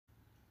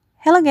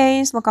Hello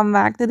guys, welcome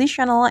back to this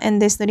channel. In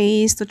this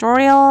today's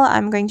tutorial,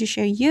 I'm going to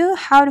show you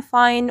how to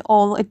find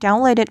all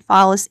downloaded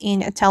files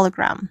in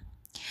Telegram.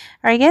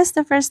 Alright guys,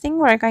 the first thing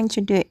we're going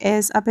to do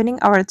is opening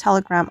our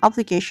Telegram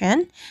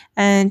application,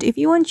 and if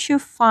you want to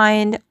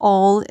find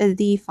all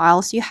the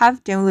files you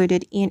have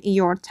downloaded in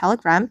your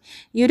Telegram,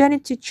 you don't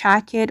need to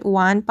check it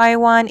one by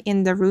one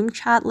in the room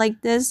chat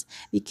like this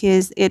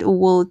because it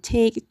will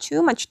take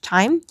too much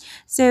time.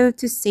 So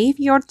to save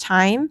your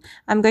time,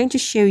 I'm going to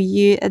show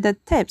you the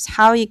tips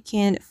how you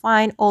can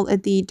find all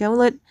of the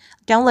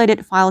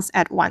downloaded files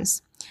at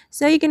once.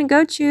 So you can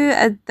go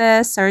to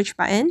the search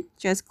button,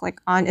 just click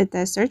on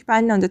the search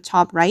button on the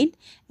top right,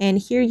 and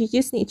here you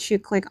just need to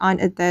click on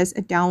this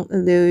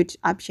download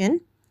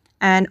option,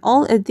 and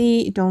all of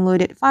the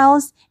downloaded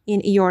files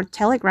in your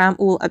Telegram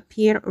will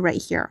appear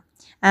right here.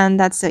 And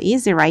that's so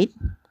easy, right?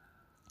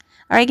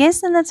 Alright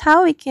guys, and that's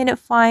how we can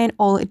find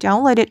all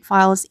downloaded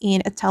files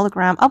in a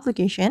Telegram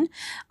application.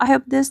 I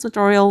hope this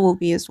tutorial will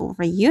be useful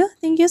for you.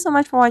 Thank you so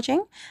much for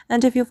watching.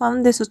 And if you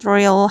found this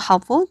tutorial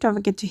helpful, don't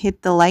forget to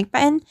hit the like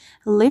button,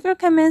 leave your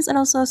comments, and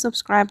also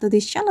subscribe to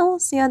this channel.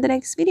 See you on the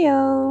next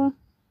video.